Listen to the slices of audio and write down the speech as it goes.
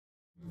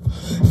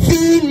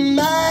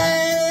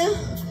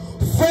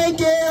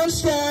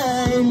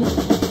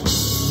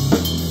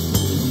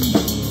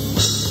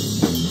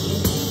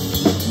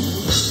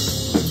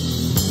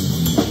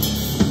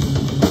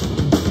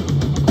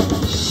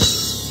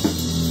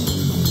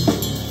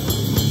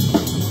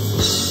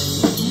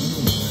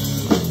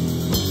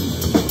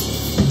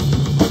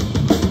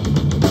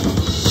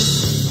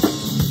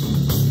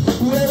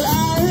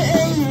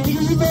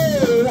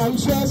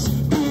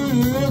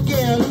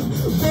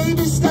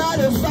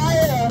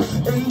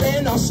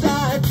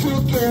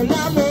Well,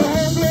 I'm a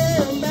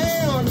hungry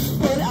man,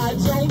 but I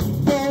don't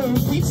want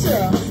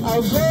pizza.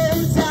 I'll burn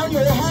down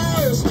your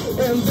house,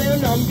 and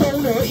then I'm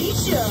gonna eat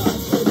ya.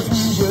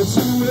 Feed you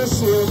to a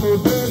silver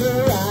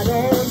burger right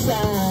on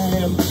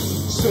time.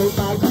 So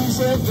my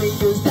greasy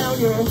fingers down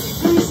your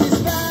greasy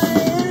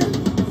spine.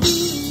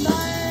 Feed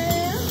my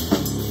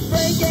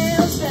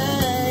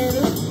Frankenstein.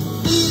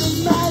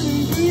 Feed my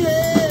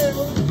Peter.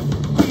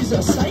 He's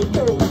a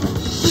psycho.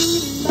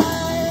 Feed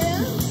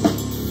my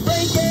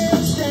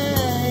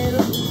Frankenstein.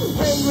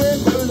 Hungry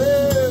for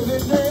love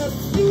in the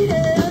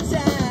feeding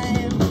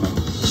time.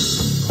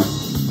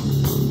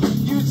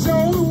 You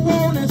don't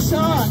wanna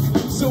talk,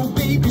 so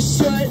baby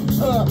shut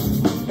up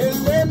and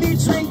let me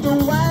drink the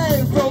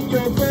wine from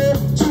your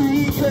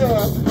virtue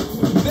cup.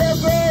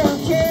 Never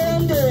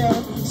candy,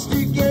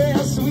 sticky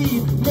and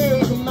sweet,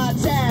 make my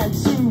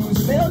tattoos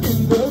melt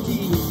in the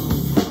heat.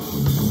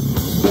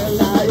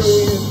 Well, I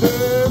ain't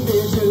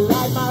you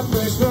like my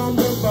flesh from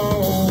the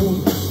bone.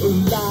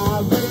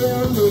 Alive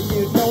and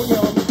looking on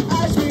your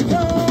ice cream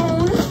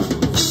cone.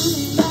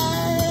 My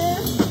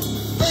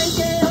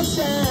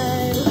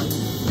Frankenstein,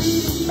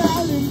 beating my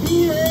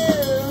Peter.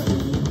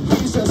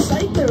 He's a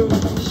psycho.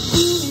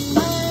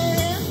 My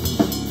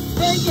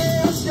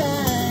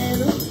Frankenstein,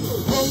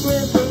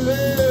 hungry for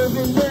love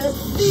in the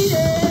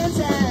feeding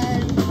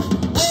time.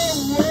 Whoa,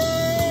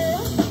 whoa,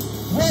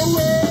 whoa,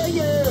 whoa,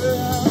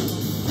 yeah.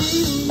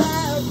 Feed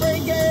my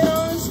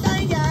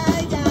Frankenstein,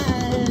 guy, guy.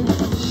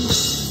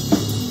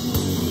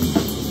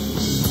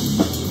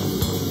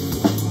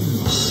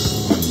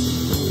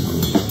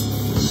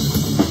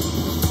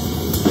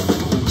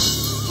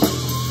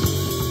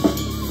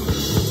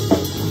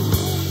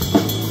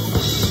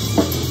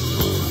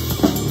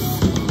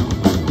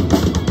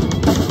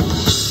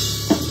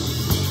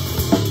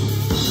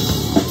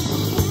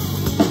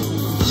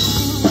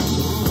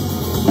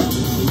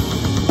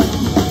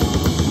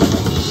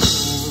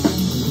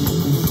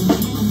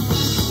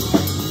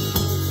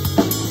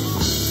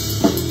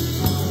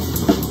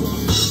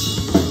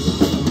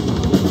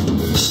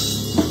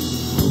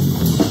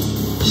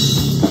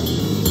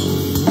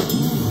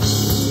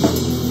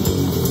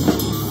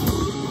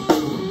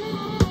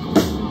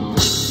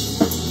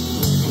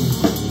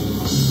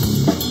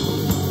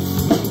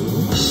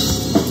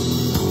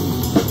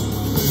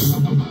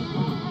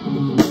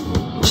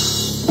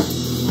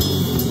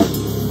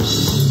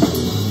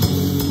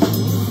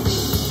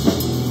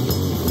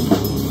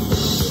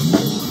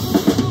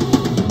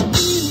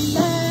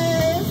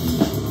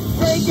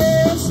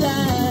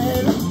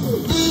 Frankenstein,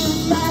 he's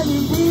my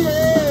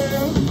Peter.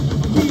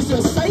 He's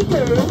a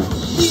psycho.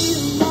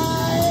 He's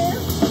my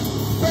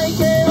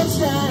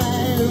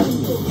Frankenstein,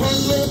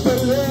 hungry for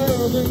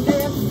love and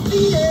their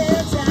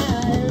feeding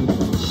time.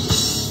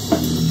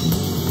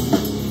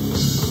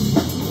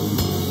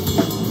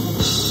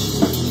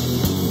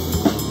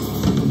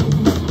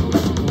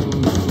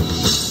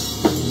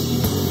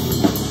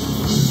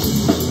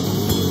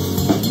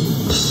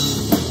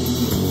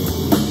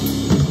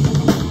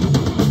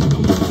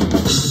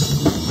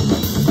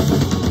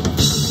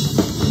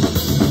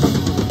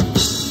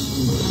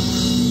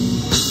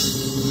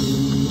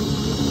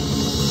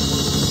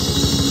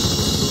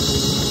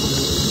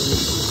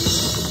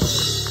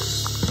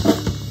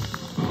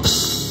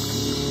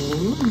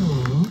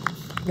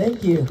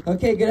 Thank you.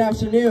 Okay, good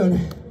afternoon.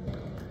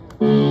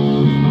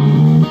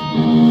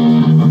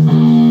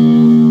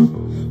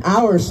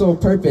 Our sole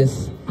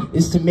purpose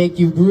is to make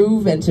you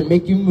groove and to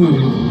make you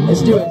move.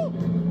 Let's do it.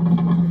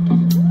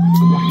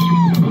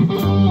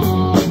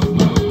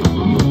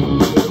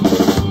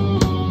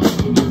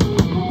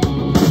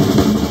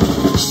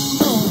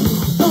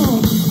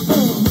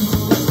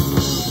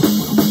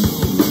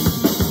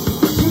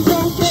 You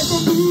don't care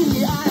for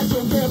me, I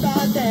don't care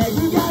about that.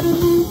 You got a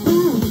new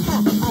groove,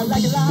 I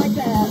like it like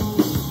that.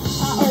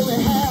 I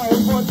only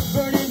have one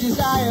burning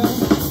desire.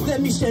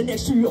 Let me stand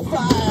next to your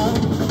fire.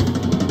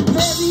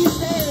 Let me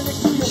stand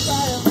next to your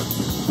fire.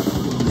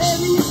 Let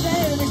me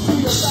stand next to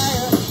your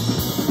fire.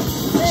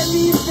 Let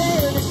me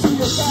stand next to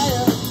your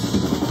fire.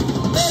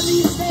 Let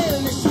me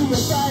stand next to your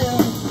fire.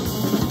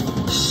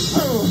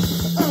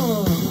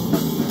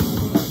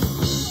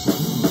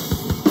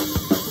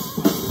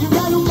 You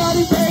got no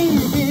money,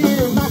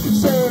 baby, my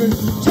concern.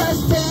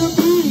 Just tell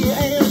me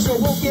and you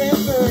won't get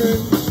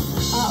burned.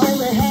 I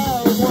only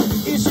have one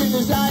issue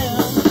desire.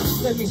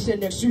 Let me stand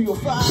next to your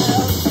fire.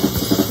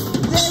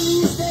 Let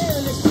me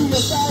stand next to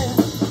your fire.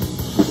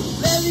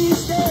 Let me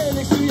stand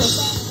next to your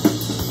fire.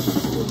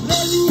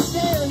 Let me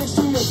stand next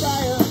to your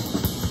fire.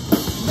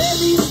 Let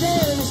me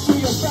stand next to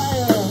your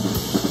fire.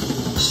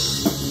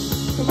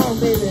 Come on,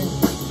 baby.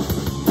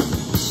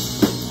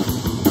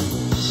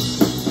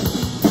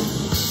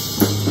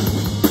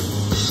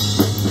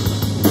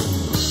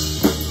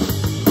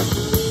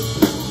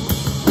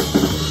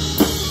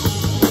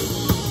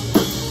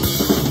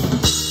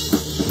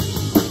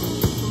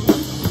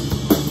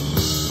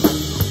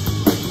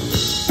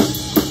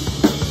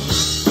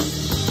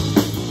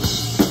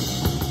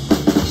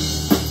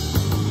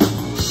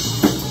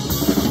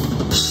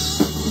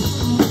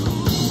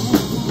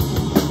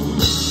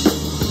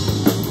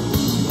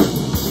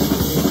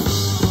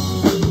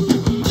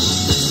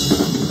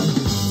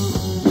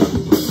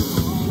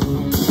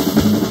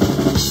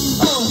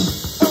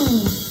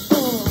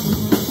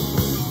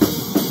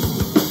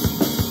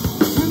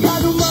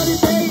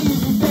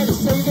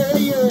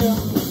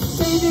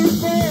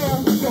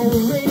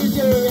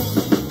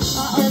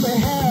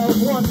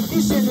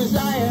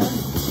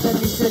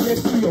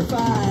 next to your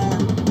fire.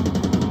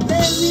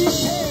 Let me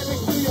stand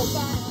next to your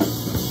fire.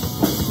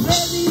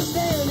 Let me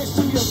stand next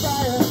to your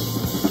fire.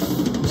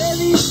 Let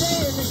me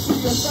stand next to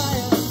your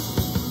fire.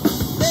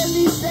 Let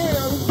me stand,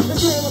 let's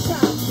do it one more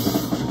time.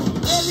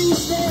 Let me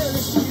stand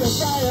next to your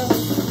fire.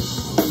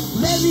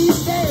 Let me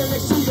stand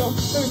next to your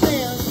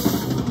stand.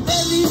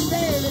 Let me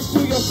stand next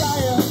to your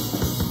fire.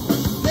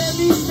 Let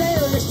me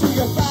stand next to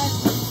your fire.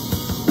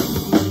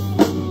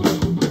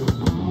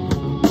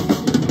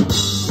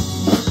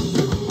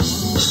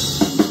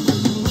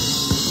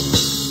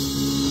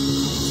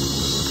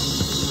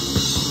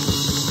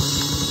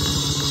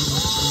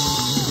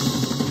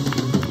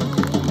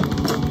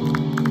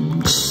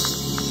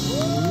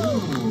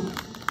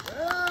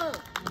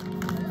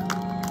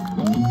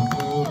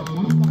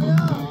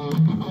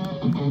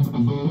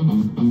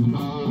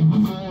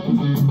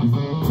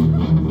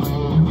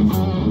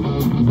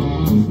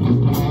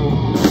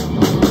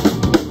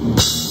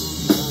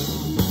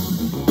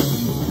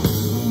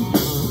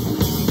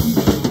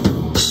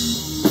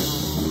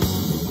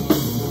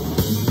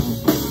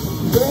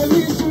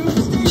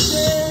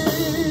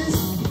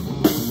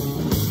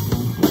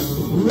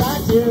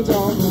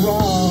 On the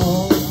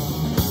wall,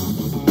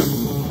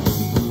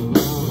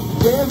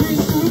 very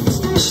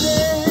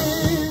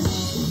superstitious,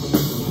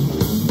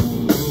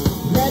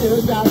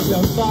 letters about to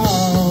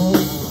fall.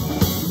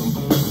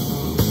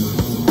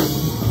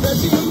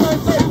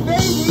 13-month-old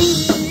baby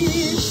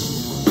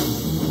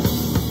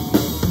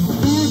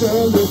through the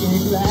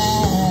looking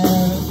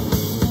glass.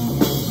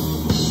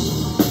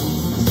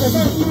 7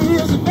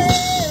 years of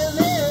marriage,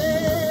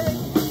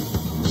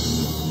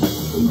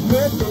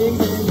 good things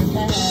in the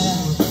past.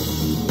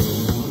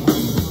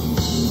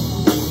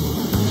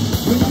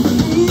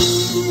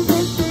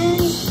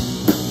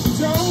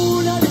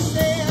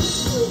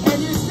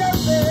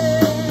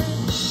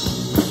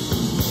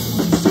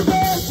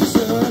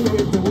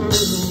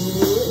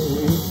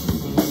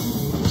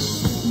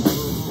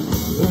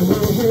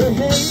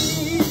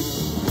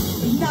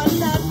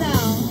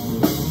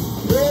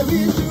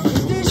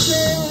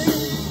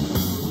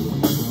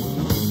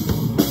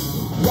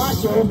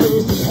 Wash your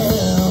face in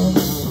hell.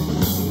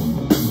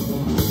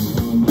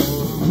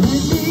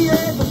 Meet me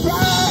at the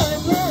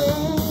problem.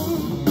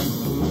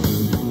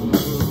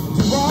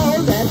 Do all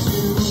that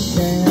you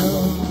can.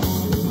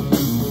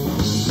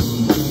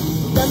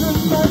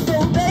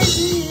 7-month-old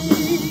baby,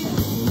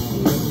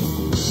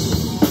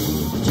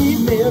 keep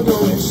me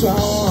going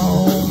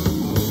strong.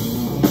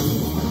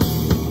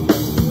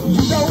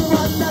 You don't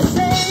wanna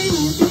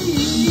save me.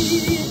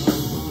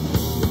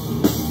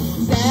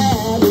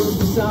 That is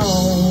the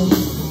song.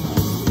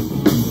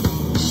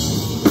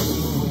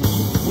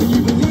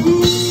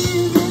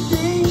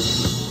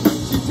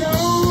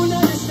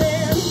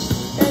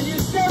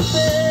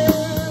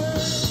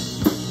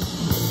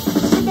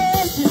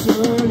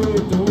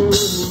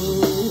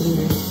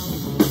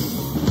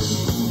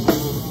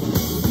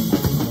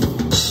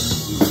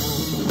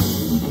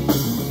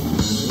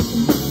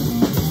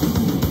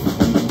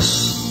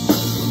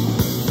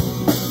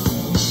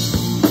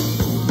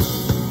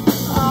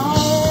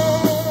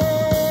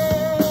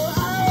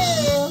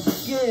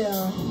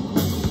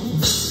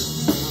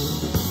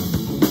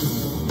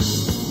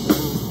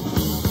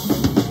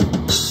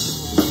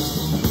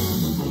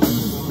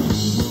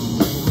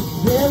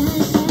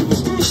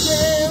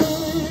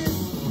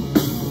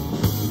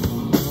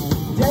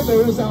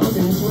 Devil's on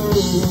his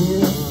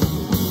way.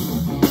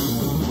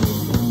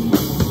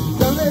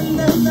 Don't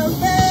let the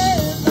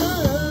feather.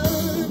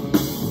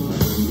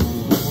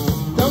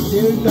 Don't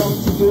you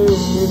do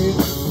it.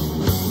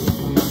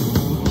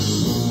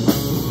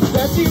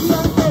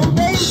 13-month-old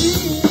baby,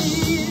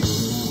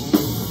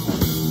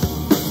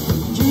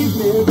 keep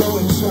me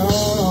going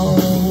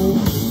strong.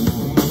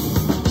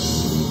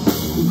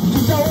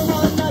 You don't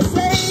wanna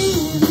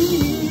save me.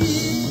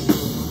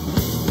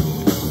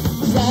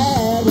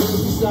 That is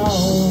the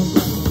song.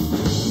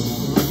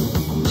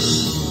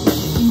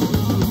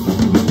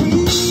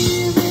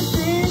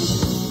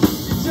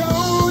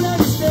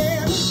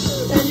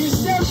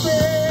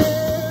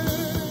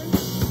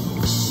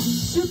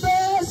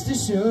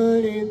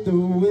 Shut the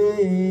way.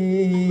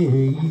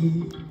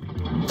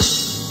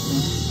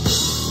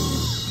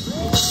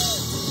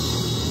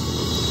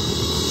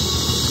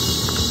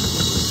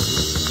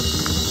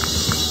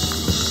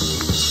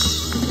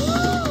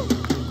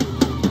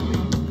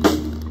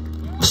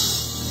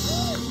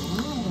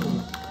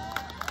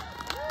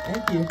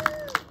 Thank you.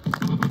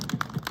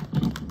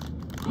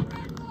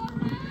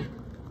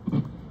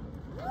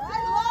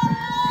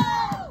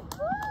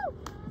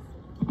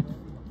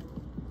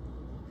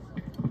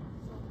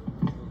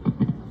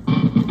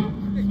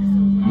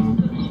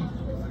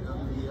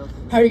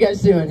 How are you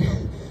guys doing?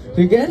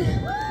 You good?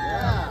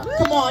 Yeah.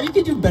 Come on, you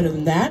can do better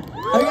than that.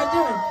 How are you guys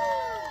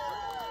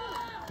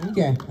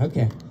doing?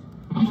 Okay.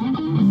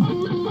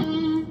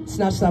 It's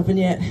not stopping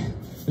yet.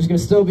 There's gonna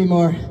still be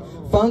more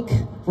funk,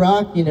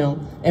 rock, you know,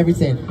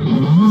 everything.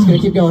 It's gonna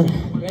keep going.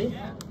 Ready?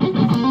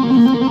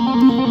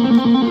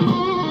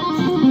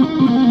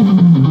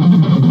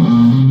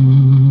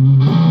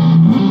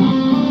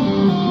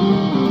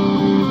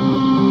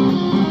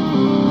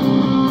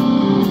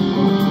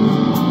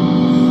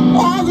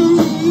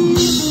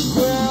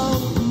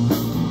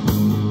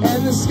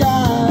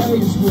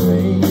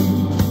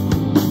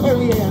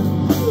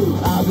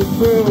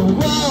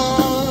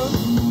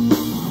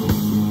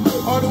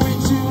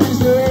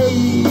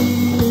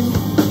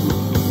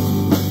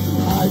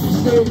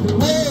 state the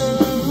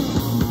world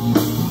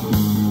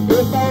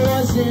if I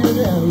was in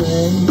LA.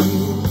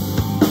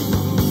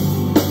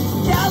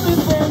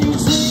 California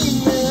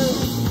dreaming,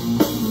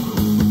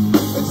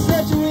 it's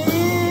such a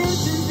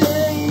winter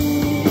day.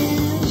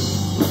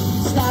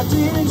 Stopped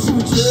into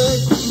a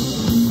church,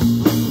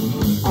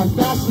 I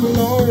passed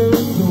along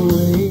the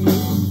way.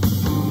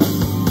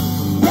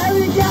 Yeah,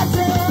 we got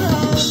down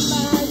on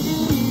my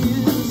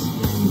knees,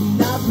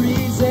 not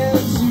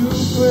pretend to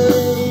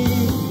pray.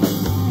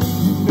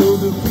 You know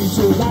the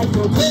preacher like a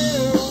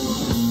bell,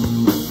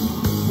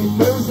 he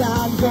knows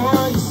I'm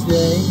going to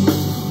stay.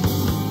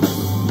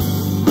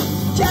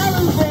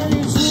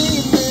 California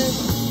dreaming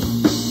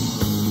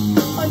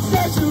on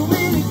such a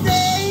windy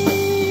day.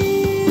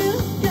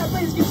 Yeah,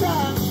 play his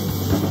guitar.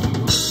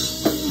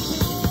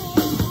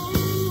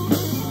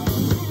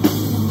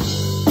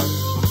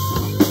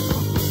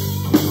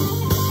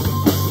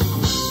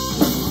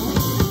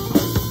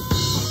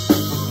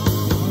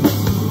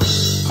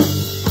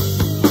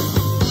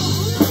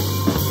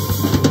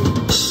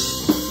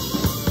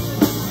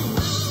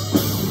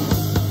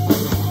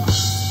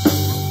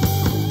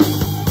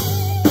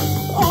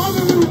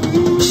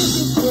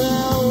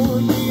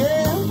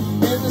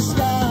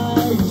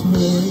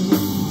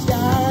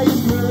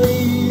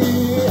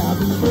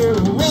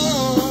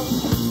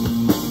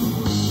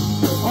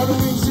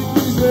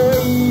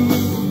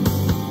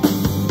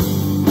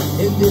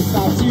 If I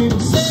didn't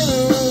say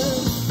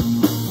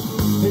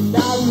then I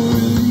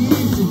would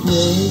leave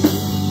today.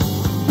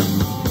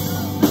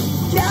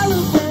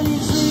 California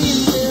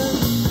dreaming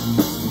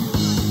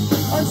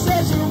on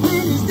such a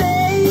windy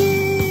day.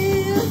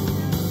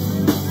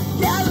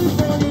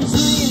 California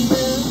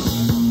dreaming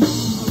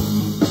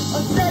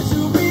on such a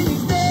windy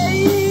day.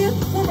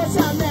 One more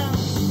time now.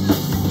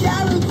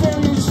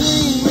 California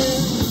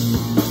dreaming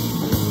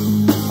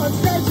on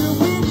such a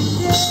windy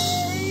day.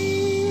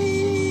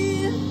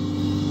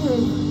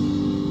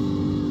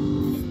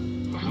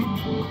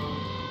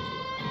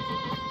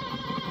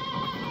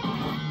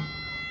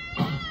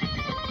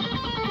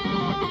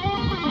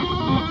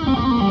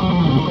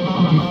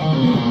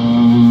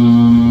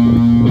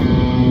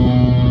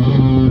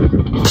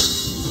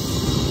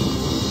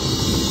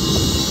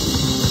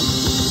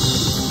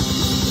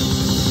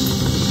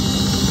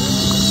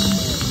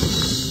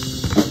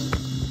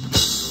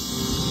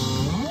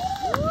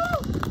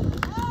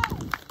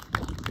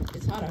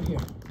 It's hot out here.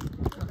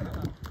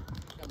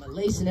 Got my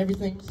lace and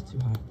everything. It's too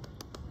hot.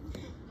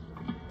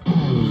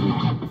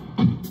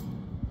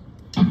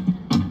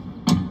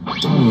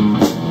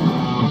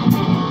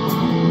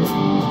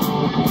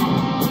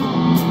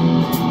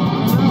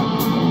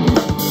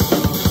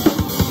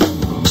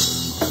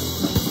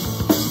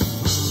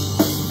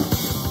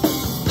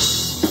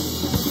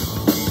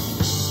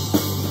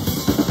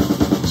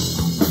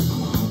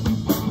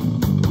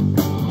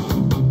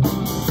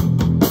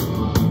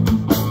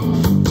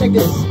 Check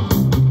this.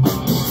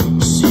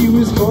 She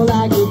was more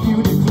like a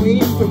beauty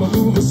queen from a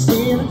movie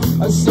scene.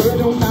 I said,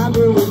 don't mind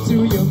her, what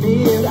do you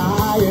mean?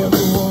 I am the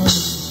one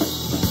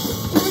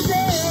who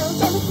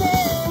dance on the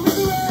floor with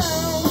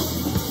around.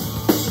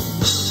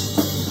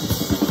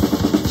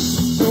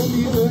 Told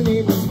me her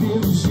name was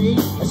Billie Jean,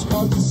 as she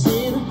crossed the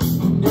scene.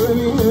 And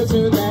every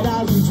turn that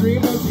I would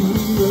dream of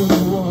being the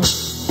one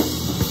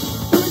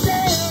who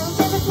dance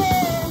on the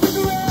floor with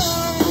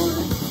around.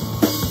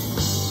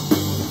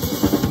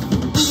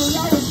 People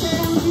always say,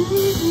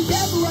 be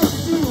careful what you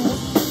do.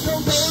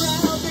 Don't go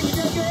around thinking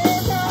you're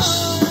good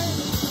time.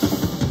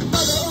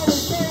 Mother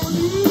always told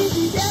me,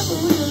 be careful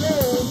who you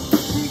love.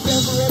 Be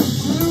careful what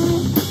you do.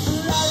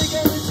 A lot of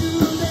girls are too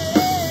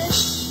late.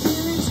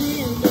 Billie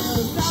Jean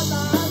does not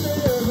my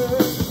lover.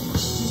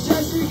 She's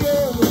just a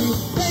girl who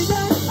thinks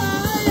that I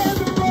am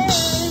the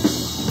one.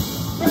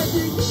 But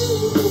to you,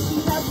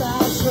 that's my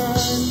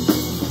son.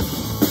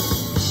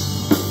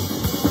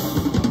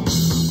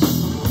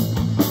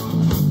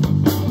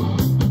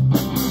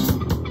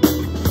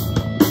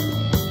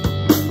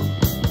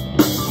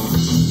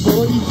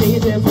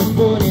 Days and for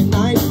 40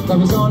 nights, I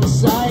was on the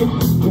side.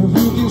 But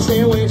who can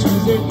say when she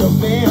was in the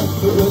van?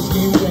 The worst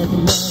games at the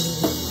line.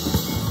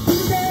 She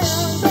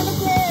danced on the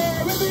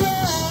floor with the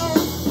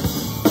round.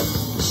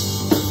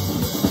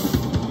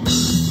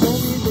 Told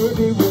me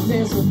baby was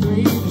handsome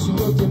free. She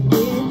looked at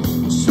me,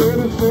 showed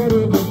her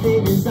photo of her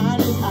baby's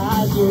eyes and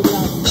eyes were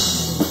like mine.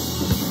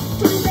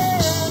 She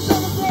danced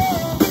on the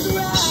floor with the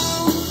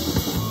round.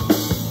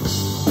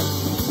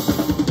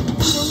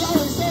 People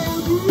always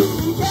told you,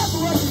 be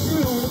careful what you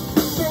do.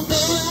 Don't go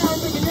around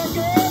thinking you're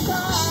good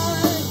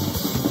time.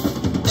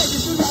 Take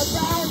it to that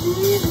side,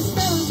 leave and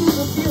smell into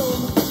the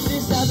fume.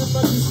 This happened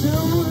much too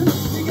soon.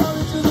 We go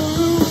into the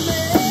room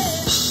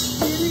and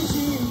Billie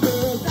Jean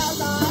does not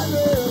my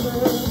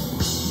lover.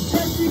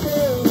 Just a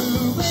girl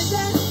who thinks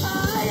that I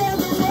am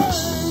the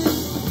one.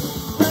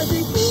 But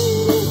the key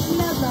is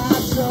not my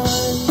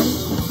son.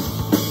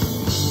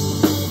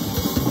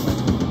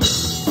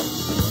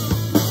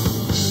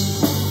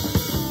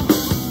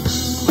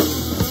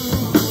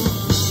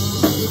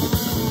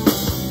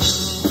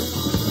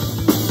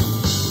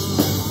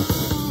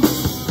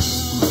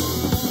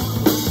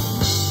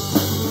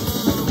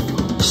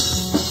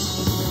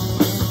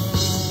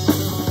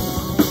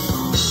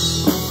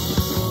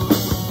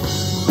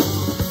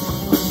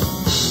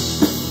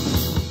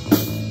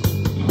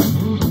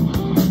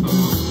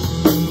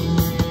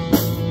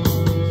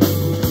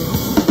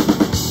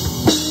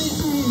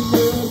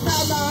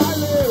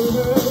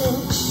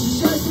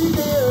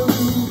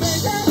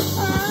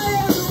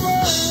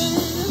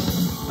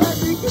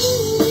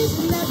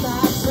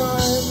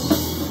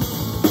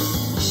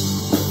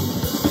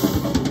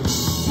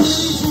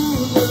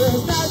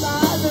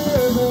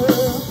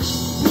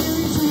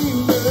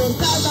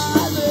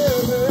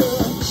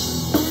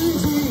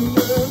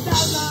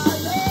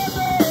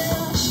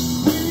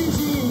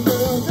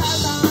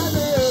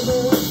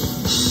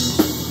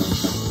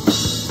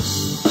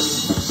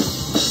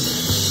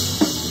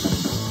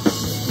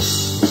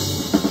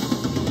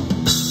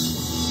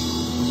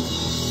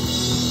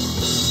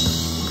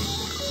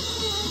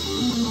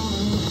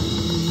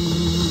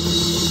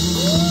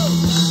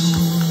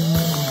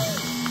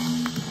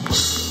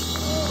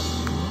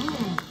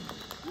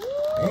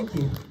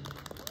 Thank you.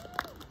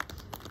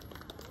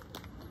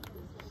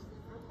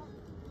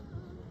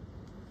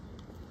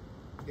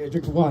 Get a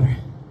drink of water.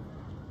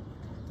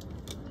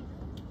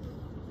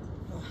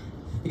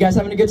 You guys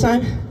having a good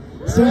time?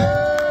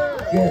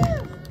 Good.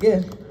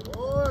 Good.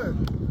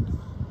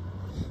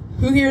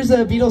 Who here is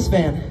a Beatles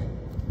fan?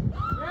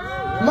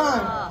 Come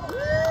on.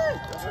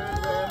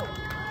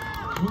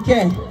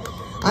 Okay.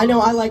 I know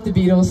I like the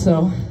Beatles,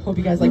 so hope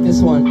you guys like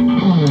this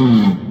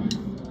one.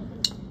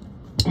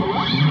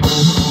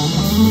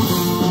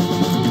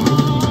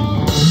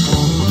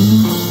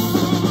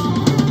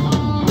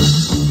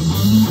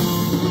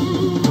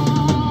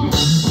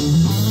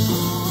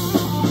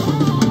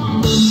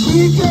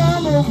 He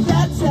come on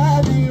flat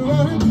tire, he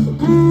running,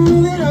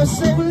 grooving on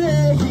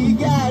solar. He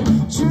got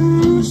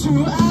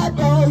true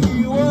eyeball,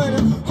 he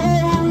wanna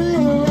holy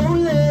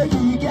roller.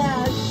 He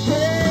got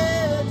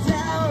head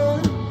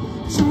down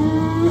to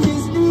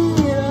his knee.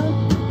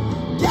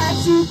 Got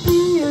to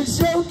be a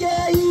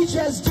joker, he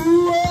just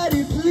do what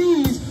he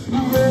please.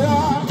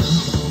 Yeah.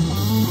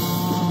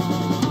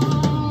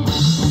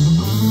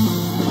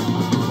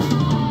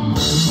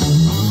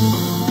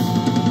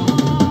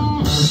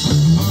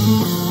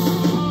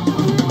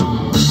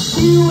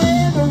 He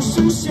wear those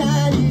shoes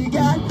shine, he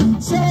got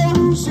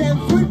toes and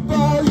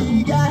football,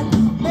 he got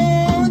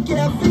monkey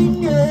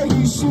finger,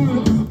 he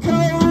shoot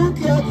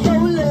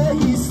Coca-Cola,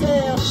 he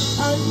said,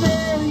 I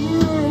know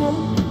you,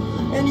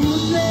 and you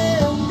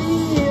know me.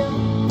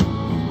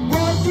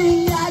 One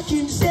thing I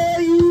can tell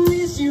you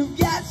is you've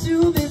got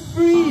to be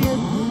free.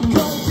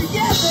 Come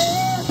together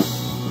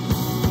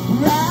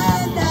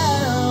right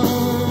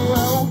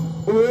now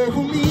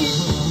over me.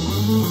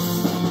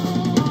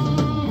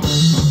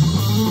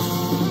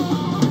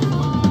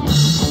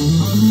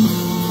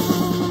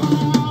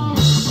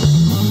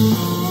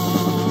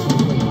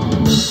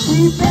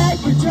 Back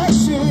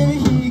production,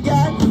 he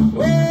got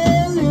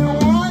oil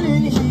and water,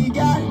 he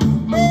got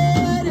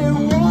mud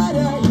and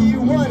water, he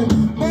wanted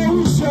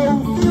motion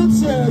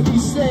filter, he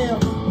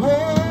said 1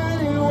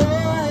 and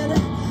 1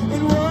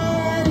 and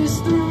 1 is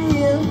 3.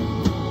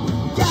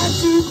 Got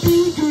to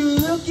be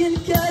good looking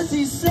cause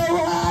he's so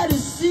hard to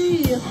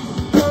see.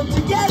 Come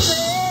together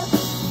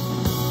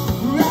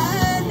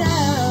right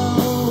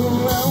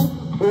now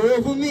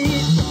over me.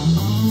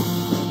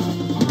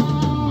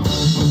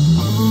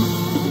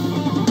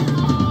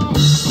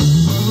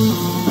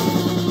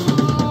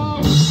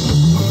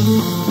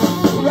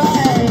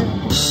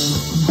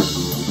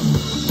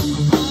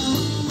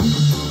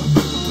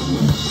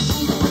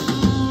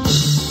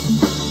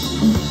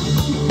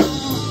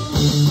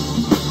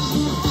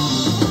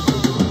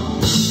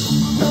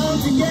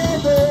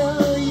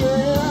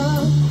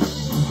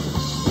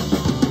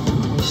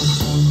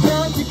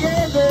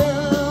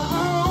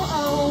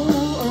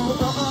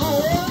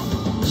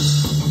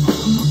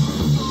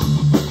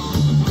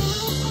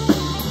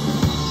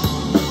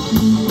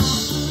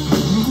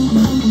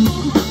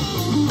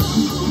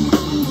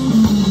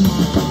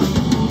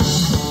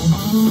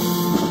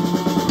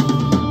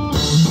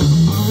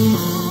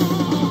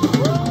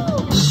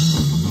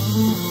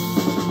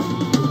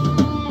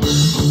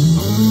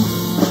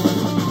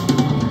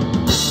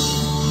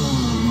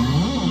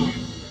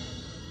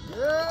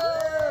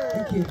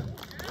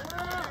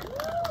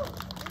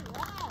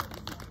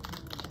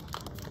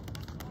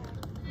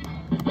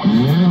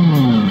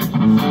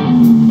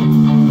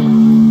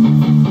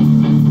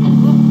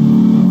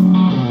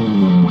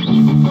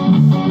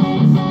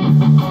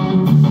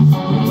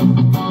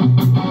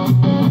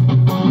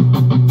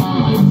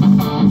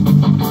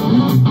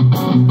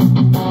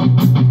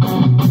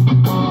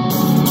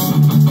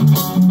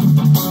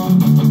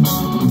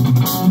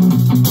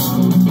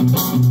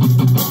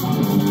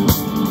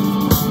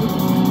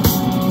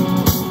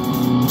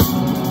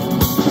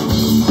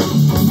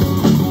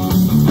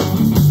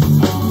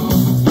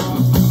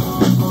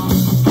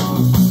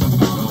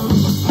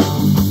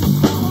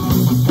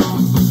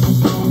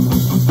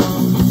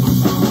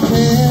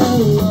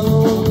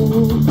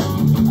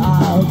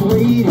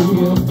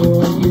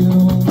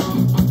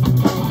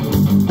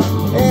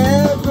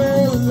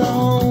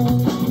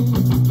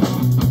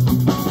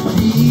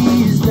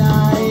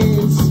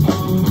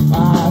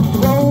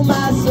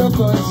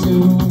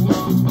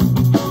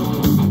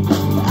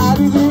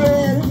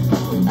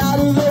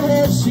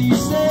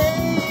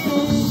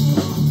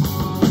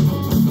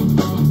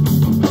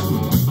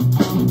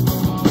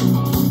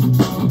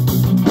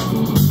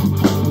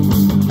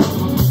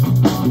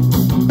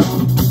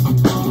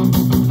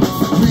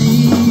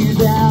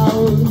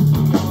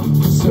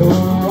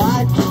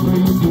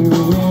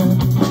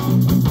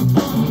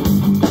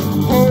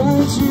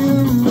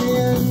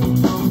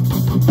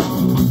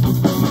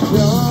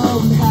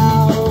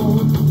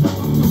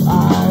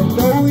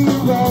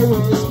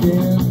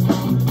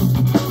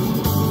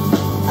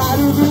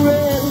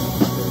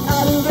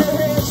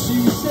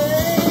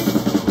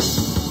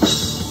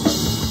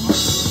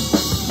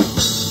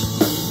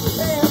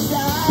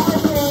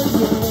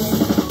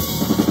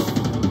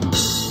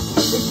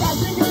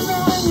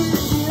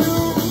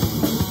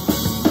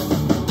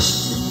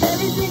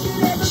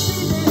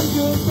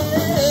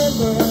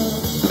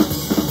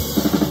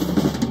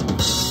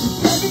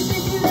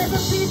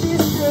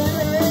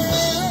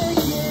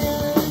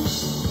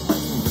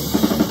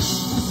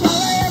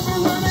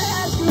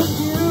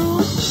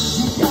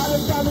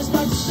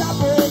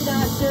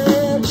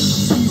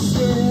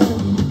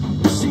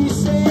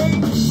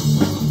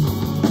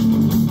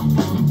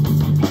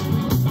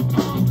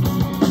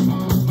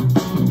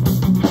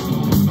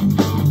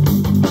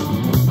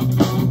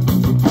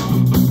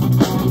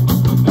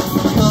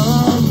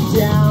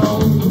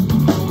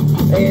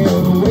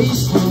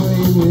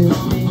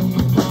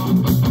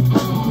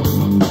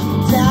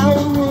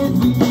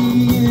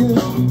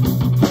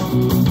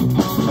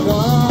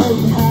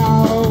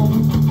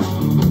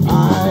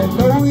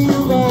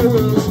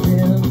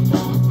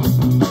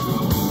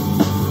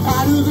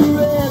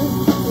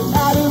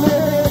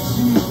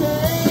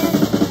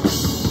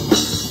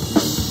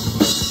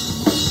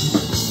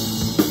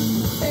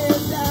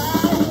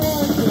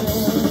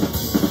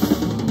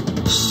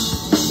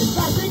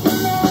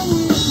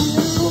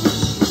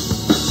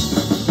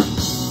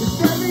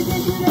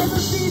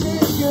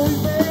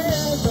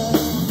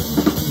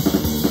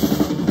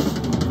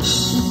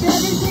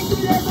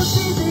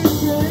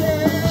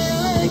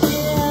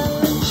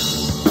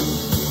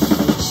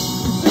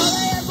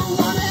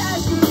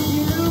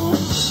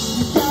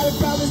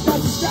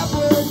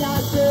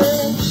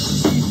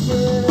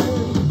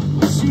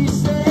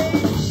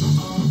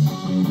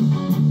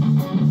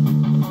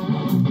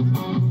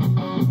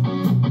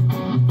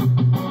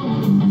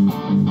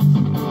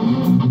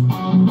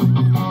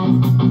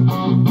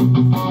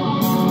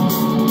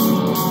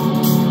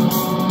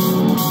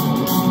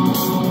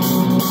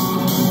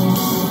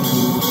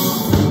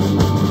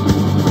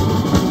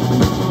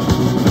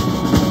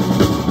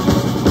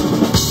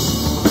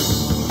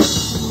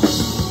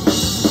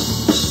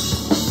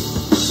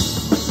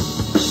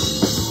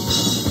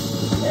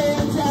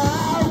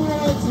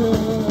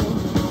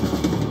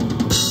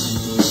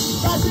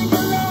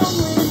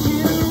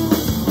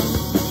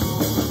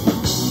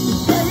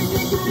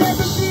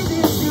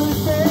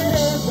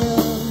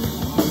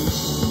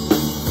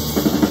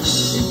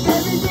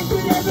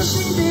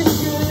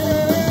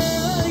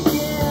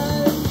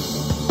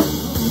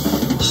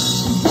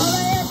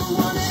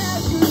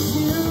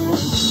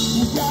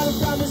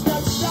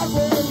 God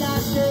when I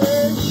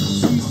said,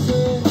 she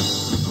said.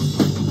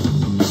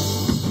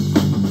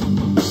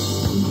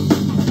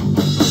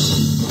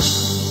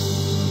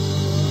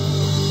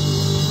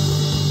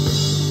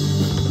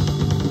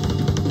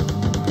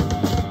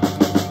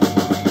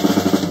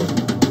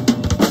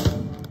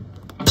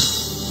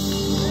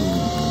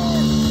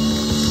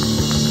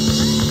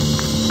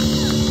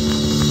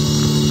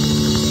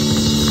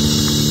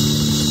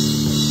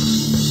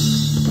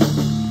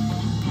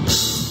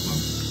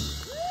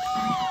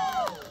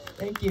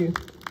 Thank you.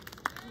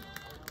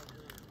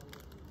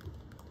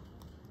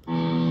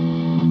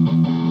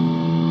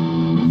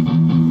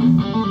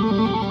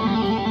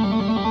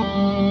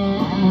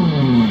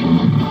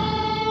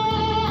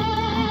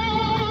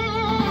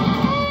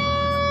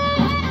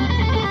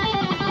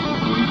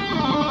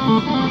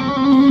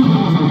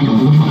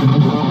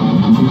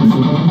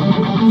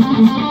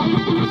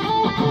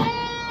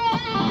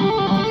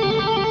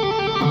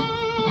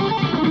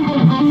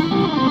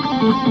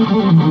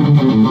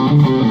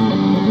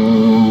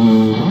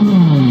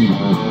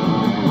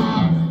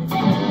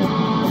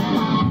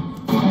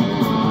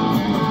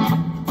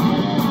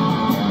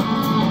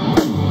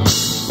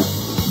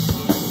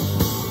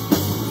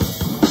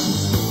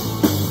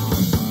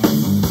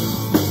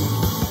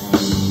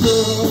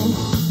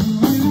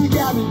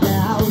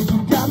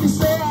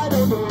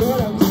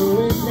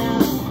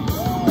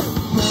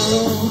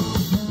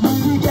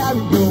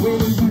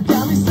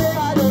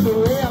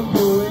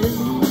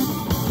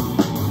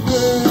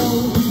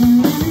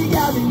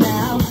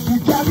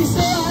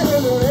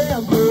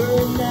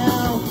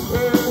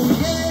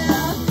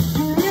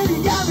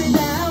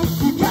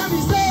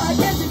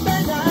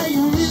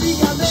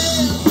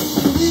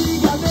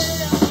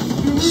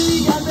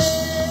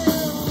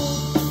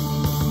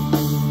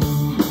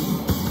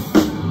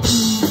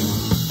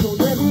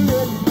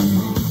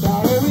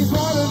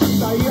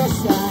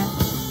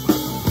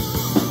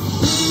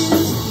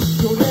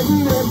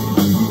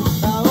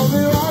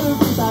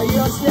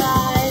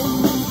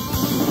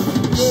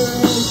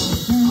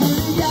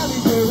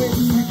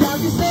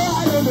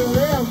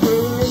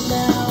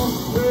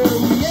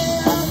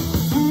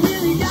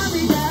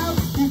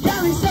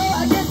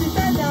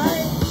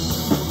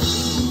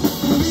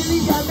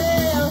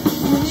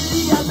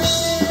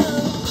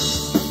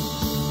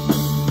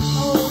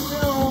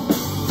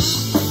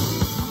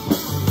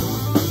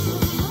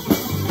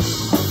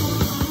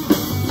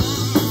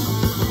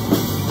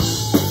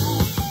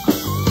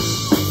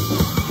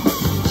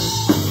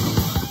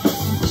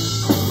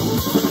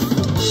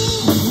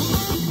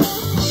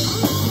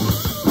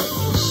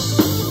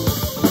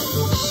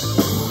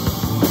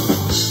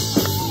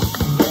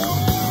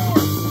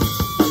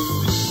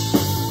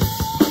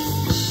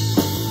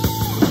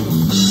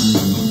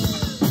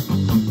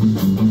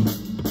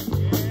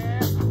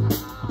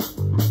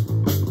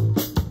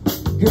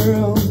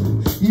 Girl,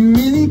 you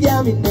really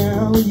got me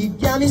now. You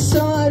got me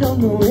so I don't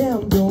know where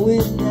I'm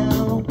going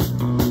now.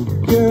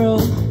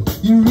 Girl,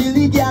 you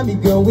really got me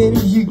going.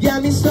 You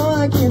got me so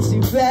I can't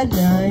sleep at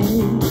night.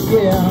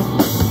 Yeah.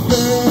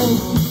 Girl,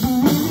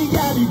 you really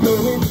got me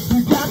going.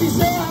 You got me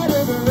so I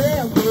don't know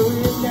where I'm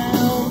going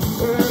now.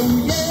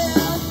 Oh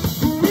yeah,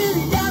 you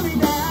really got me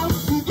now.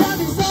 You got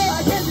me so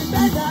I can't sleep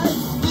at night.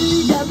 You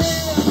really got me.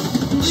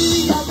 You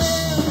really got me.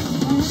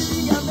 You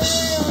really got me.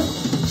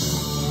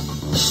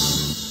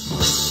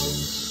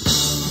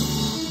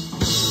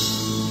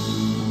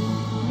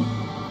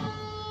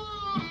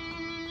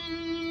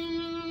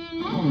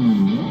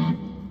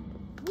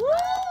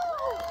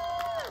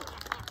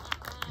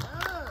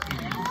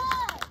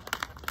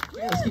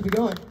 Yeah, let's keep it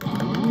going.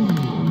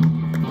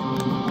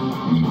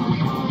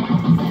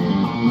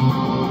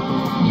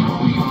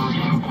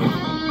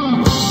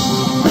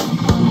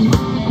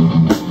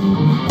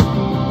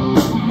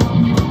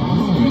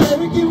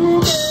 American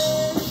woman,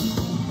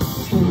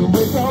 stay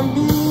away from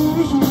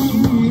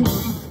me.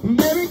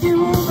 American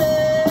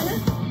woman,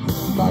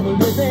 mama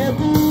let there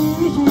be.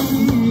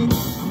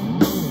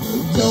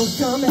 Don't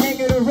come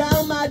hanging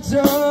around my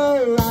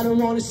door. I don't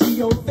wanna see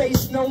your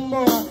face no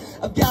more.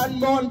 I've got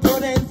more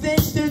important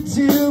things to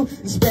do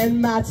and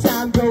spend my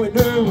time going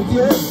home with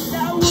you.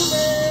 Now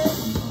woman,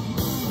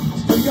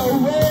 stay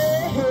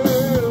away.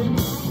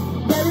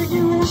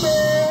 American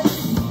woman,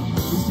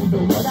 listen to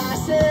what I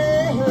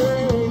say.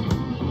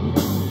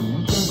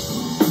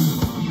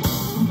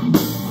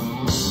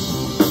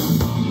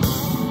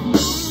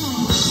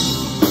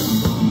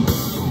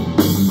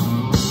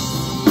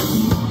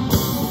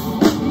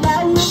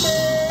 Now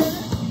woman,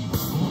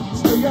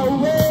 stay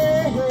away.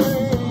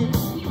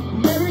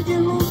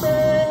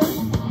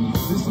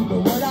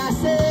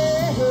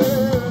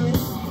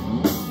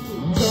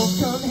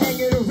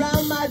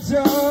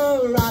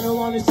 I don't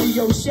wanna see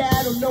your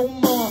shadow no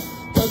more.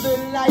 Cause the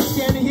lights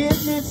can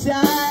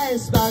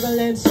hypnotize,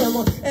 sparkling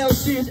someone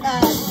else's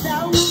eyes.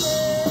 Now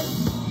woman,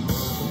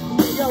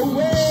 stay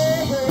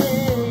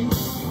away.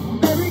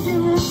 American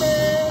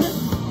woman,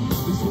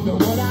 listen to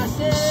what I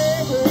say.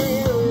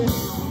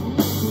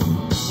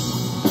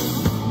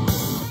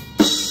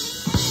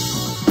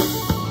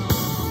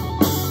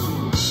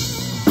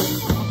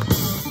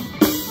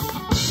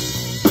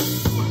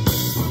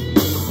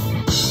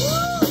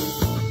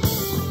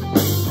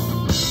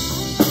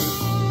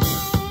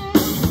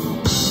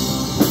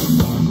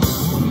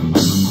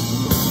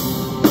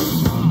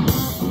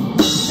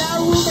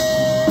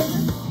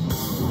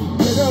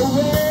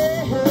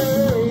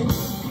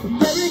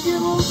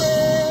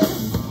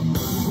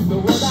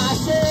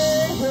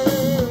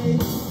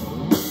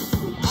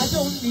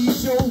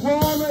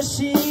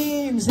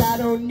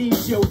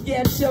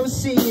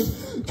 seems.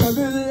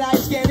 Cover the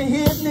lights, getting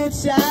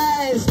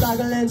hypnotized,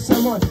 sparkling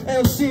someone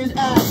else's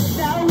eyes.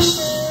 Now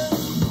woman,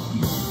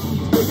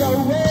 take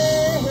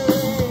away,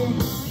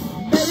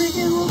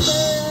 American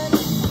woman,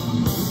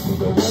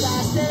 speak of what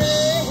I say.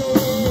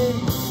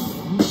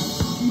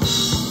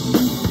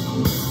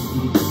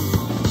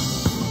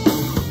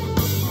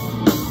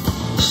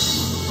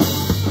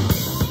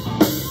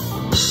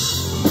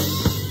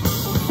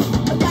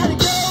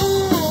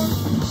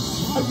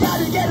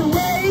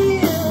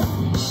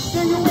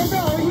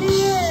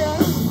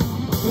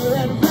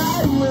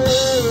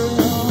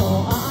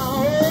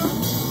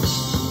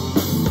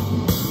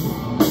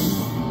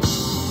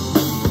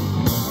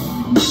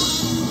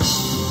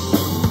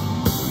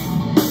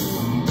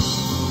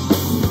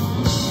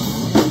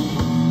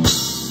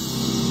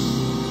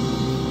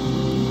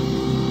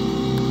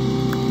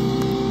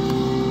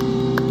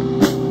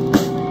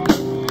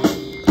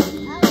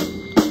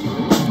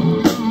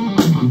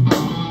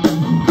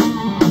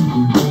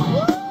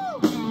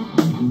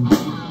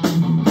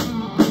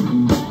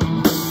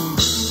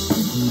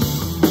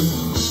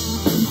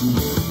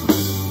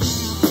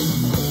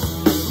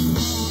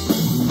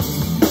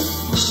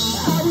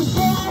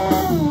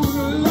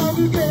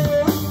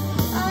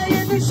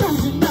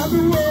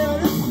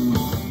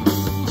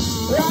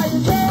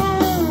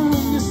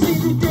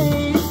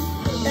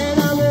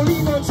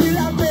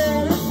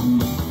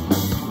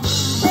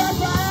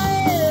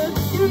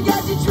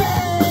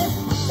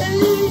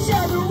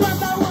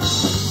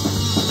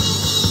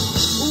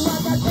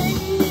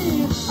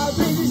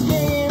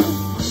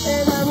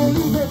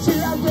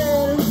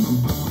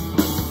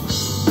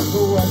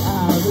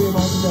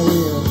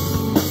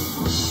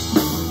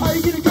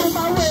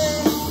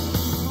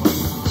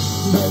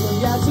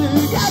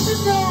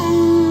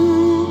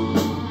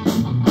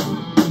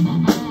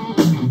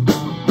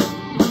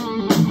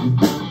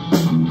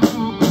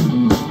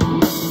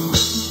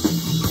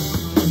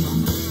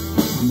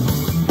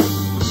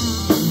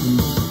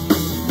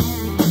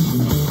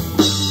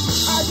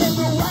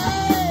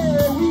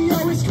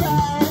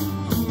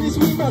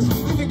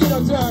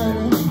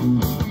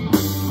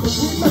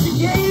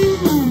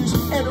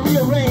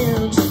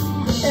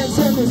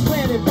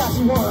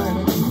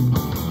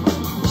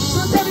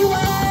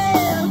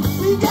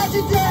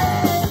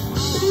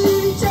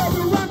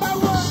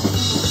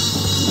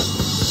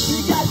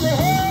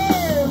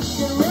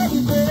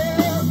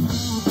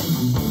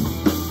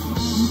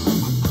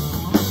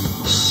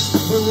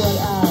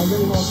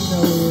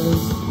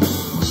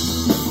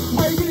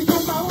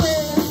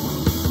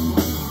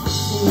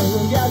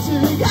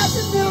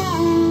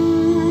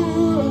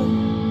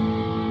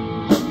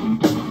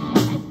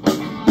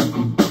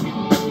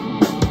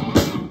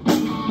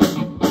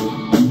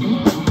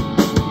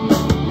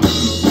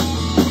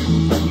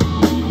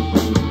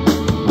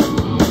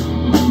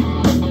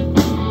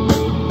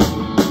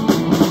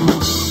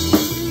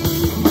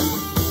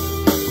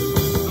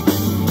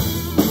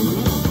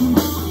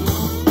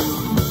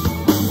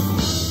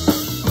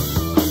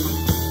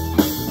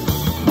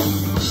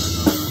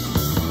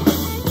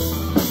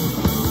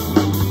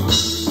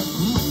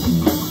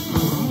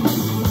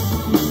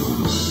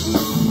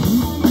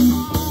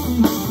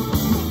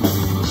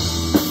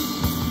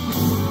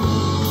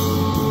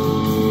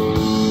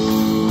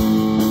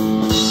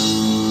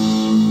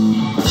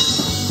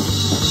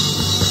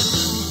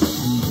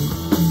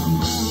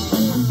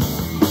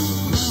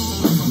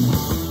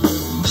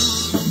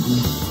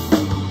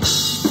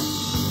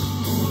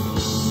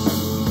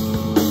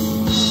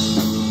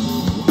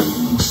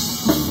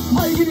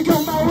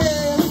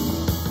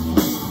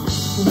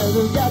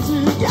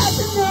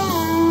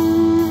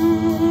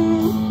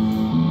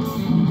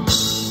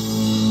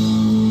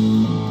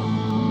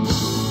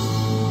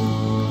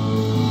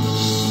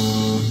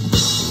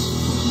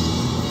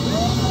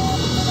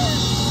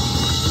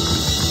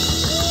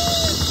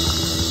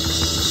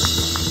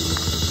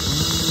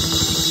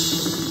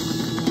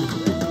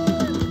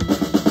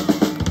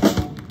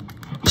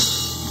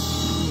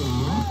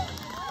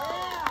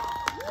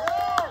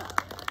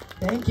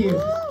 Thank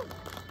you.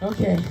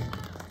 Okay,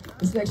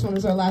 this next one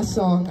is our last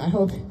song. I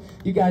hope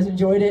you guys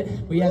enjoyed it.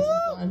 We had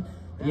some fun.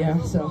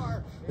 Yeah, so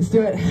let's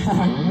do it.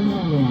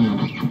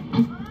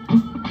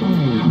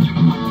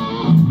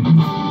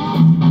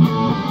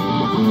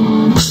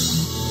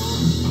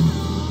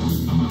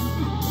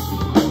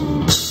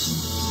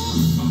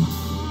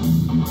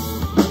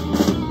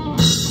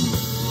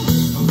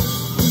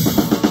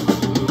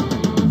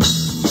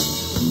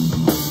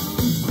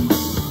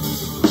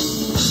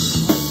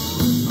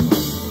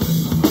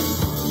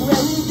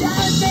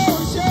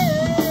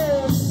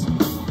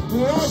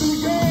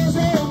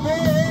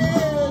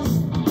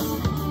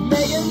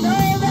 Making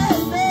all that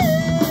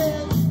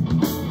noise.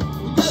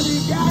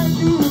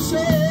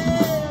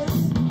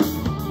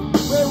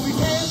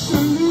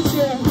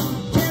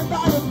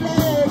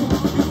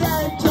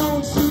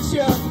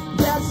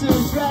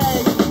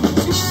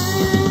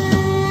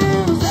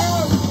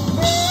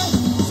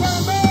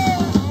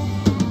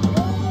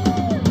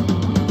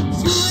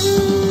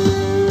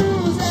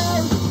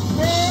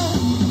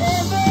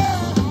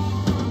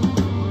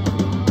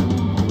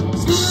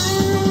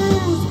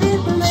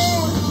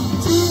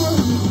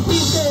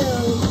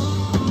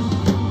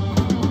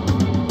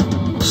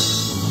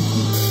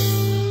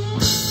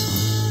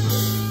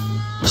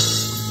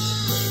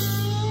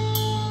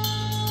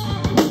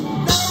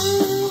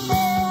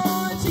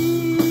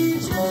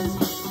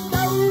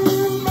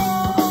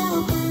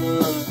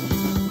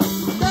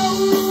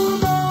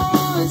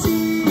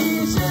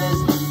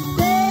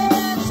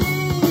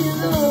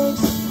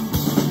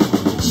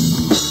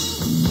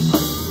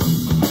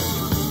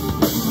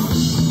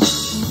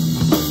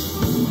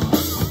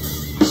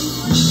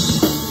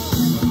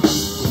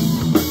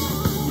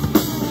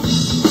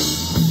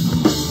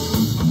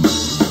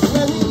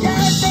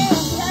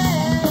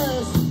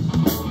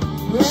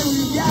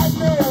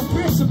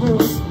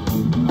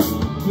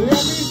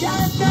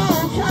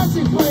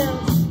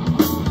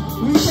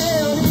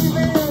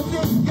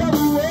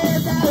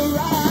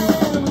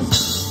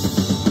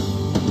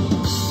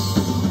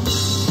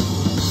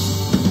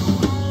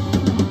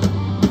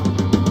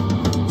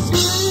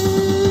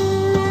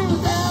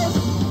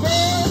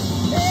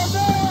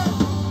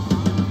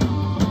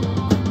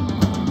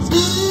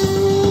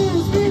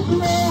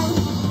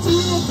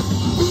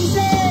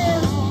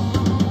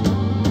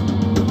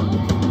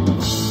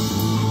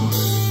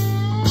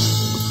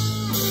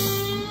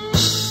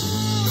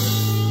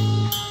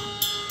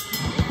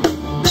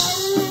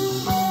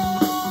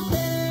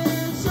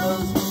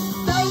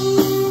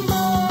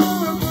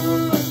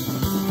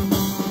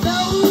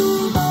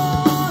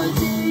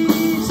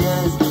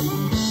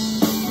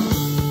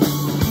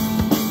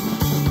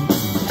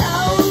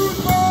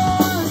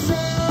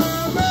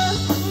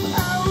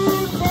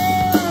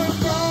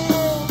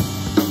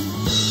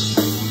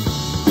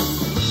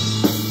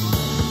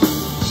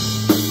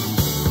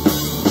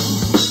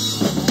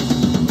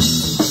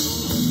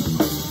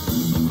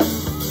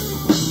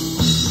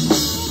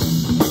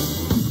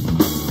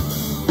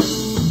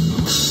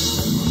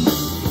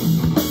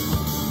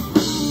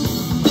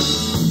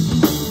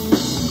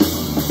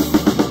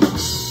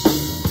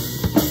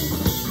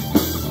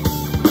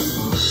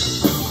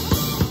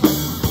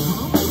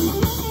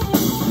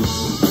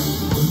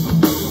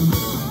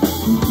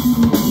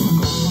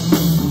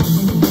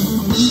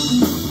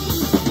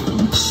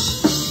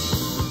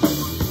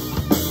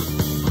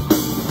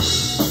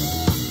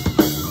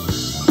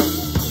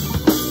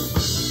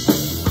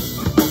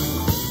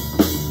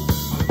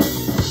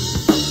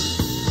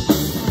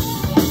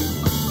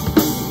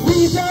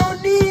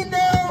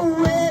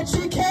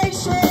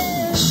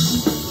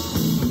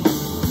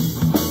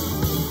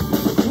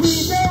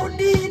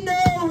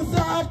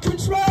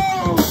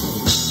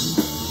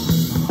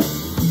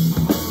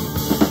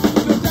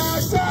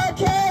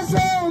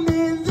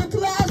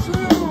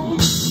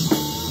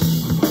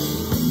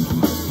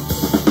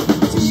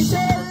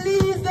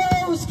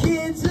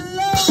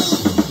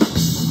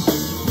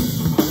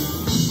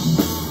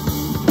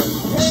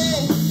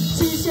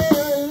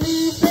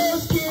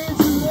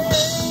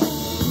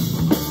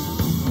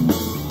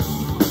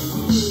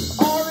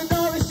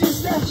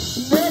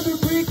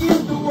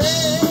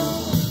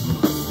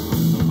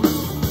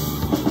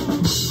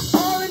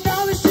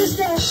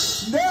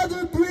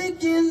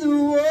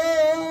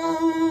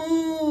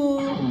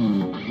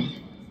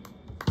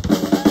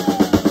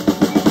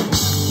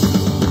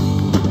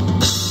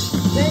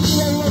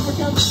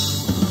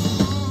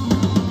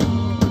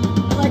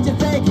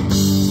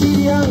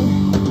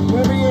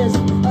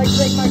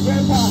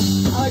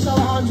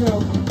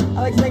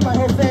 I'd like to thank my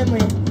whole family.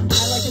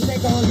 I'd like to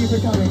thank all of you for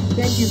coming.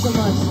 Thank you so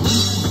much.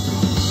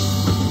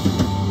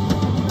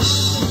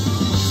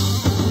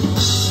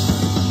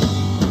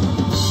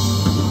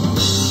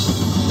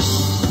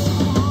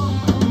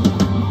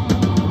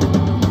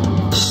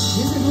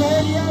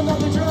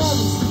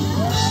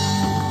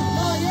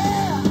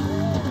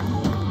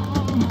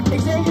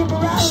 Xavier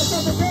Morales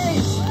on the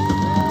bass.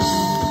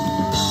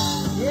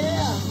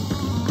 Yeah.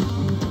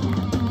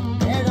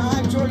 And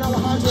I'm Jordy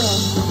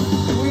Alejandro.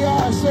 We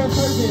are so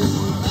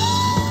Firth.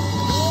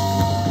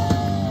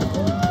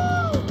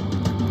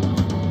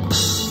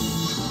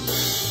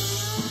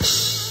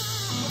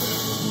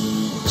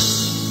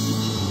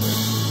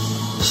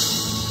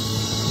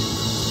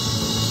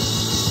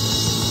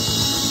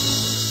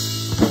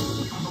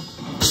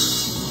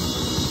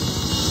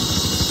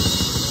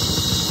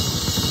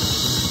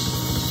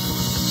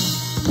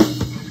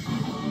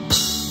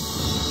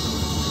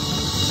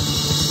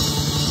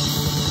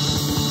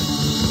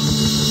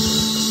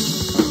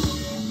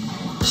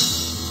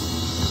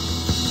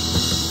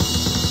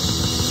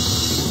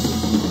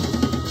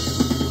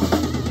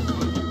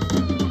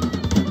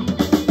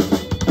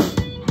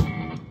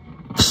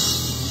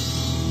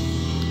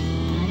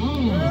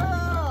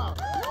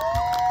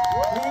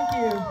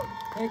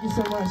 Thank you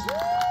so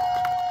much.